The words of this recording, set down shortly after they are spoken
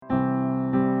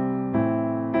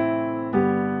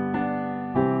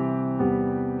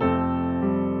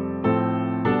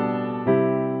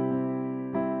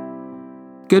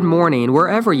Good morning,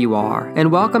 wherever you are, and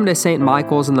welcome to St.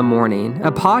 Michael's in the Morning,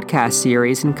 a podcast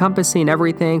series encompassing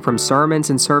everything from sermons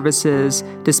and services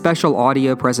to special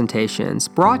audio presentations,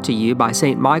 brought to you by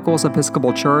St. Michael's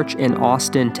Episcopal Church in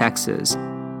Austin, Texas.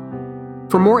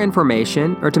 For more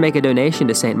information or to make a donation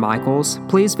to St. Michael's,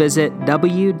 please visit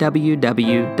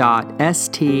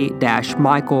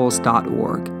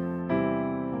www.st-michaels.org.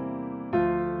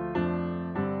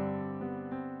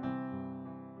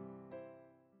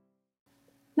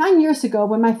 Years ago,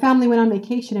 when my family went on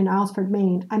vacation in Aylesford,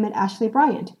 Maine, I met Ashley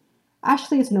Bryant.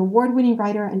 Ashley is an award-winning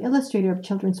writer and illustrator of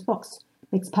children's books,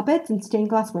 makes puppets and stained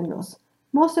glass windows.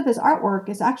 Most of his artwork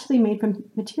is actually made from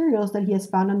materials that he has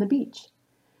found on the beach.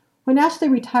 When Ashley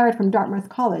retired from Dartmouth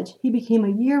College, he became a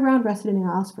year-round resident in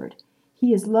Aylesford.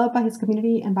 He is loved by his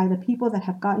community and by the people that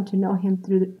have gotten to know him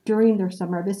during their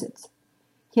summer visits.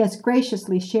 He has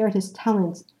graciously shared his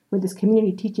talents with his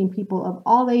community, teaching people of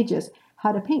all ages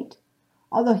how to paint.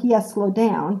 Although he has slowed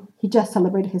down, he just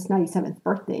celebrated his 97th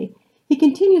birthday, he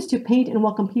continues to paint and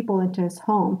welcome people into his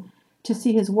home to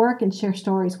see his work and share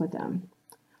stories with them.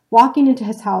 Walking into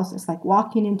his house is like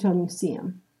walking into a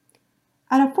museum.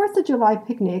 At a 4th of July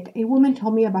picnic, a woman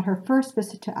told me about her first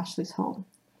visit to Ashley's home.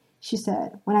 She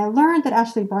said, "When I learned that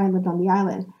Ashley Bryant lived on the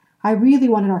island, I really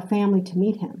wanted our family to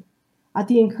meet him. At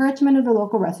the encouragement of the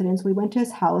local residents, we went to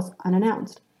his house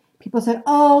unannounced. People said,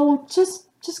 'Oh, just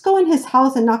go in his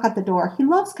house and knock at the door. He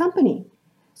loves company.'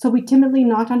 So we timidly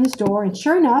knocked on his door, and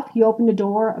sure enough, he opened the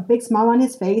door, a big smile on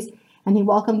his face, and he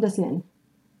welcomed us in.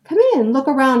 'Come in, look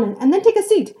around, and then take a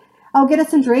seat. I'll get us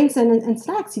some drinks and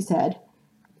snacks,' he said.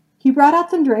 He brought out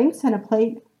some drinks and a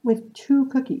plate with 2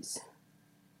 cookies.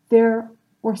 There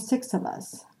were 6 of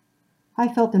us. I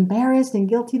felt embarrassed and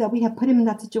guilty that we had put him in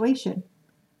that situation.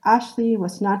 Ashley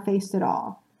was not fazed at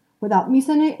all. Without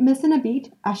missing a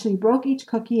beat, Ashley broke each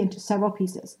cookie into several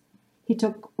pieces. We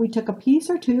took a piece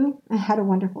or 2 and had a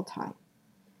wonderful time.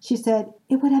 She said,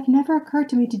 "It would have never occurred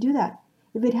to me to do that.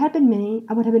 If it had been me,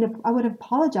 I would have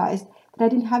apologized that I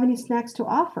didn't have any snacks to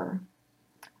offer."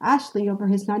 Ashley, over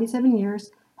his 97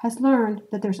 years, has learned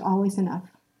that there's always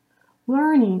enough.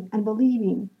 Learning and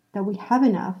believing that we have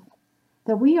enough,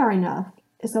 that we are enough,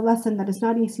 is a lesson that is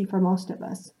not easy for most of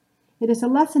us. It is a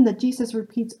lesson that Jesus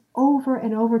repeats over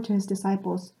and over to his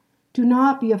disciples. Do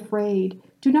not be afraid.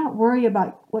 Do not worry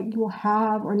about what you will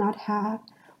have or not have.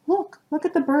 Look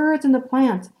at the birds and the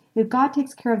plants. If God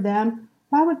takes care of them,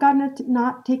 why would God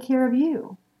not take care of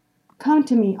you? Come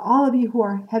to me, all of you who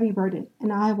are heavy burdened,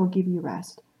 and I will give you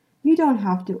rest. You don't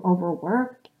have to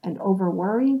overwork and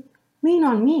overworry. Lean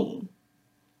on me.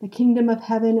 The kingdom of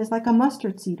heaven is like a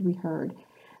mustard seed, we heard.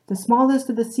 The smallest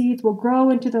of the seeds will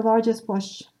grow into the largest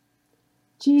bush.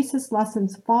 Jesus'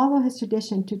 lessons follow his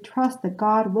tradition to trust that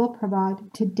God will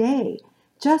provide today,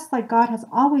 just like God has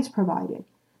always provided,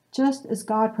 just as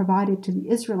God provided to the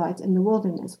Israelites in the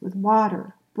wilderness with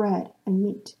water, bread, and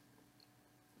meat.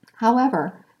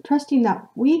 However, trusting that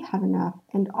we have enough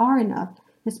and are enough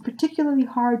is particularly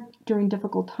hard during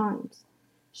difficult times.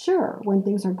 Sure, when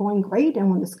things are going great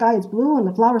and when the sky is blue and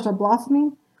the flowers are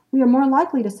blossoming, we are more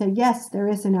likely to say, "Yes, there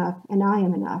is enough and I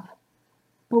am enough."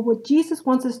 But what Jesus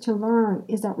wants us to learn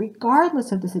is that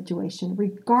regardless of the situation,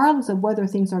 regardless of whether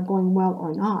things are going well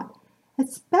or not,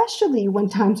 especially when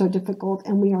times are difficult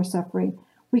and we are suffering,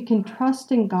 we can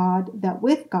trust in God that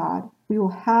with God we will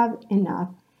have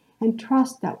enough, and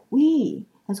trust that we,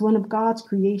 as one of God's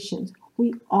creations,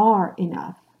 we are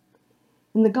enough.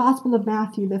 In the Gospel of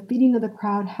Matthew, the feeding of the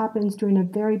crowd happens during a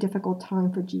very difficult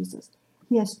time for Jesus.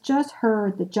 He has just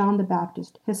heard that John the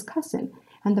Baptist, his cousin,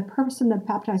 and the person that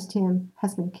baptized him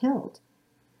has been killed.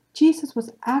 Jesus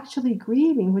was actually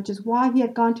grieving, which is why he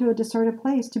had gone to a deserted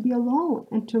place to be alone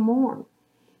and to mourn.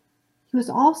 He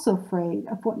was also afraid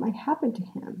of what might happen to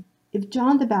him. If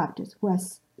John the Baptist,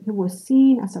 who was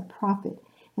seen as a prophet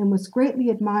and was greatly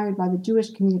admired by the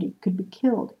Jewish community, could be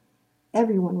killed,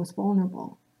 everyone was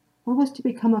vulnerable. What was to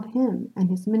become of him and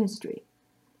his ministry?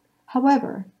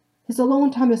 However, his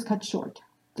alone time was cut short.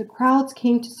 The crowds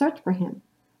came to search for him.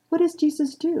 What does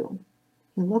Jesus do?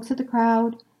 He looks at the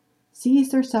crowd, sees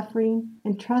their suffering,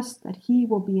 and trusts that he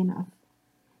will be enough,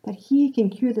 that he can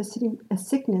cure the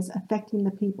sickness affecting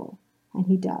the people. And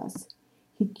he does.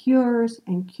 He cures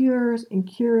and cures and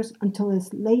cures until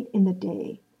it's late in the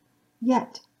day.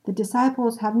 Yet, the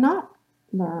disciples have not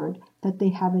learned that they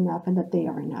have enough and that they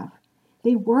are enough.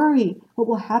 They worry what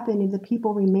will happen if the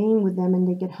people remain with them and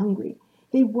they get hungry.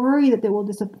 They worry that they will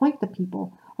disappoint the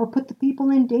people or put the people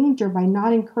in danger by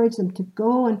not encourage them to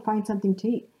go and find something to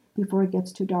eat before it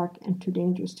gets too dark and too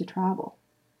dangerous to travel.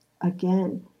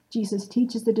 Again, Jesus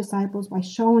teaches the disciples by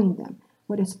showing them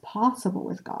what is possible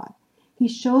with God. He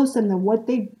shows them that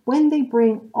when they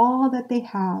bring all that they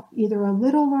have, either a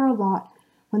little or a lot,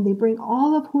 when they bring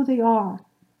all of who they are,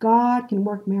 God can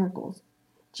work miracles.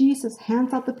 Jesus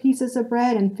hands out the pieces of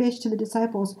bread and fish to the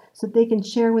disciples so they can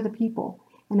share with the people.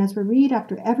 And as we read,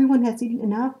 after everyone has eaten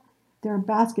enough, there are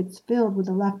baskets filled with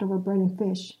the leftover bread and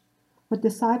fish. What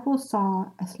disciples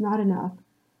saw as not enough,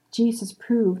 Jesus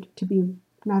proved to be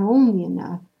not only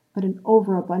enough, but an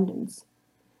overabundance.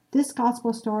 This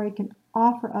gospel story can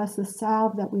offer us the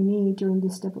salve that we need during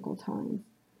this difficult time.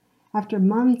 After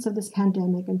months of this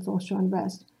pandemic and social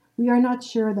unrest, we are not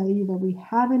sure that either we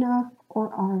have enough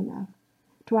or are enough.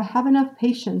 Do I have enough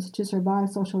patience to survive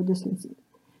social distancing?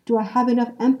 Do I have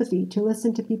enough empathy to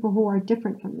listen to people who are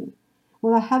different from me?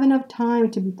 Will I have enough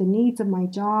time to meet the needs of my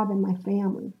job and my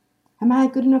family? Am I a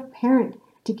good enough parent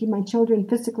to keep my children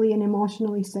physically and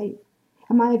emotionally safe?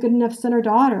 Am I a good enough son or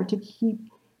daughter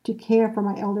to care for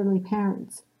my elderly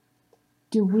parents?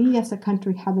 Do we as a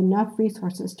country have enough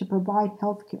resources to provide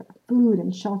health care, food,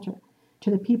 and shelter to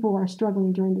the people who are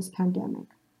struggling during this pandemic?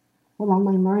 Will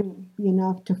online learning be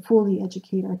enough to fully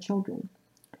educate our children?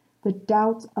 The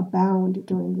doubts abound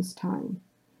during this time.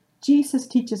 Jesus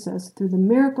teaches us through the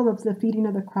miracle of the feeding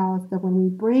of the crowds that when we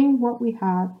bring what we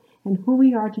have and who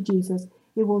we are to Jesus,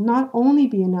 it will not only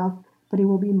be enough, but it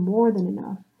will be more than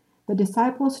enough. The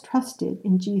disciples trusted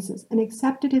in Jesus and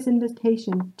accepted his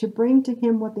invitation to bring to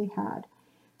him what they had.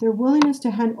 Their willingness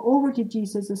to hand over to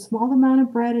Jesus a small amount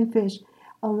of bread and fish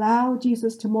allowed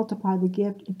Jesus to multiply the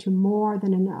gift into more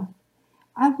than enough.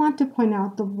 I want to point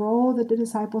out the role that the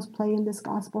disciples play in this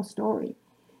gospel story.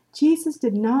 Jesus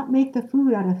did not make the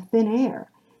food out of thin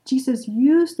air. Jesus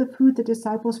used the food the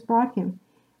disciples brought him.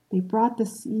 They brought the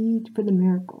seed for the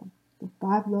miracle, the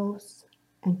 5 loaves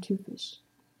and 2 fish.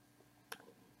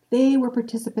 They were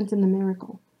participants in the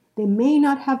miracle. They may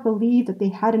not have believed that they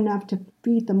had enough to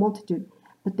feed the multitude,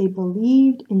 but they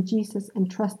believed in Jesus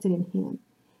and trusted in him.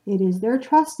 It is their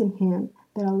trust in him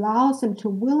that allows them to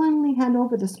willingly hand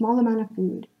over the small amount of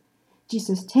food.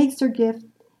 Jesus takes their gift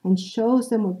and shows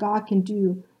them what God can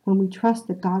do when we trust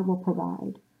that God will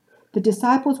provide. The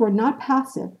disciples were not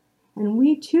passive, and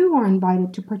we too are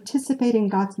invited to participate in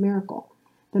God's miracle,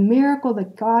 the miracle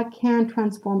that God can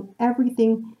transform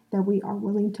everything that we are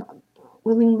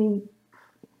willingly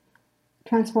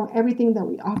transform everything that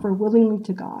we offer willingly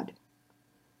to God.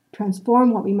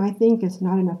 Transform what we might think is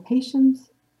not enough patience,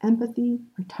 empathy,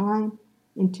 or time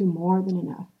into more than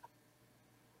enough.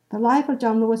 The life of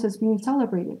John Lewis is being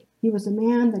celebrated. He was a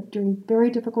man that during very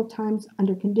difficult times,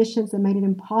 under conditions that made it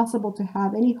impossible to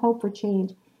have any hope for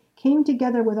change, came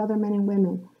together with other men and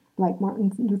women like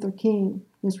Martin Luther King,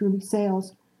 Miss Ruby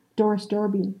Sales, Doris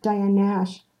Derby, Diane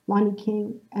Nash, Lonnie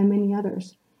King, and many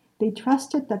others. They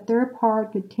trusted that their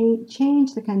part could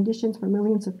change the conditions for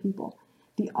millions of people.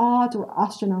 The odds were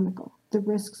astronomical, the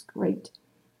risks great.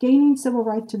 Gaining civil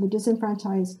rights to the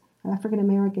disenfranchised African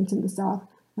Americans in the South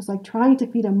was like trying to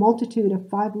feed a multitude of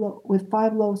 5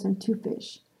 loaves and 2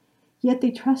 fish. Yet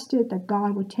they trusted that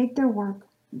God would take their work,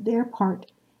 their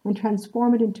part, and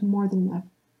transform it into more than enough,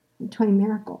 into a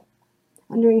miracle.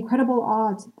 Under incredible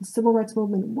odds, the civil rights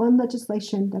movement won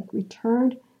legislation that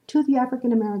returned to the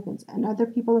African Americans and other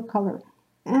people of color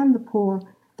and the poor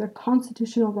their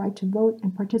constitutional right to vote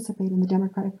and participate in the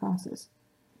democratic process.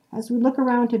 As we look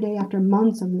around today after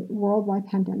months of the worldwide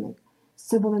pandemic,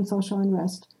 civil and social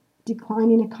unrest,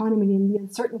 declining economy, and the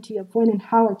uncertainty of when and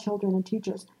how our children and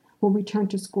teachers will return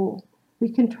to school, we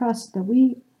can trust that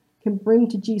we can bring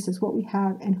to Jesus what we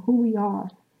have and who we are.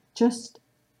 Just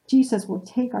Jesus will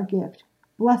take our gift,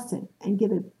 bless it, and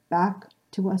give it back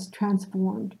to us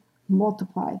transformed,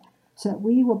 multiplied, so that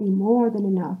we will be more than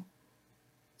enough,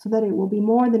 so that it will be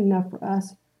more than enough for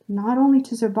us, not only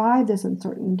to survive this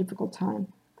uncertain and difficult time,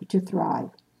 but to thrive.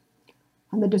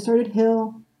 On the deserted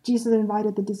hill, Jesus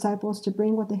invited the disciples to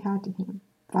bring what they had to him,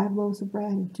 5 loaves of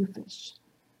bread and 2 fish.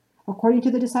 According to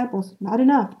the disciples, not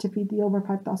enough to feed the over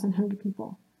 5,000 hungry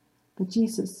people. But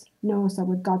Jesus knows that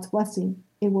with God's blessing,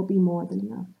 it will be more than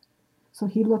enough. So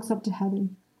he looks up to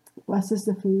heaven, blesses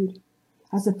the food.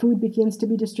 As the food begins to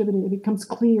be distributed, it becomes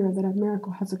clear that a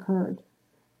miracle has occurred.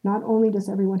 Not only does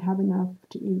everyone have enough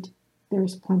to eat, there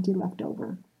is plenty left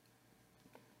over.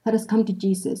 Let us come to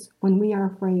Jesus when we are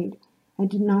afraid and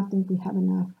do not think we have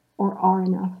enough or are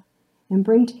enough, and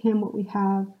bring to him what we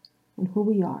have and who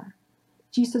we are.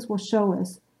 Jesus will show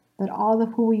us that all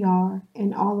of who we are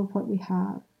and all of what we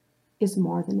have is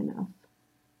more than enough.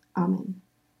 Amen.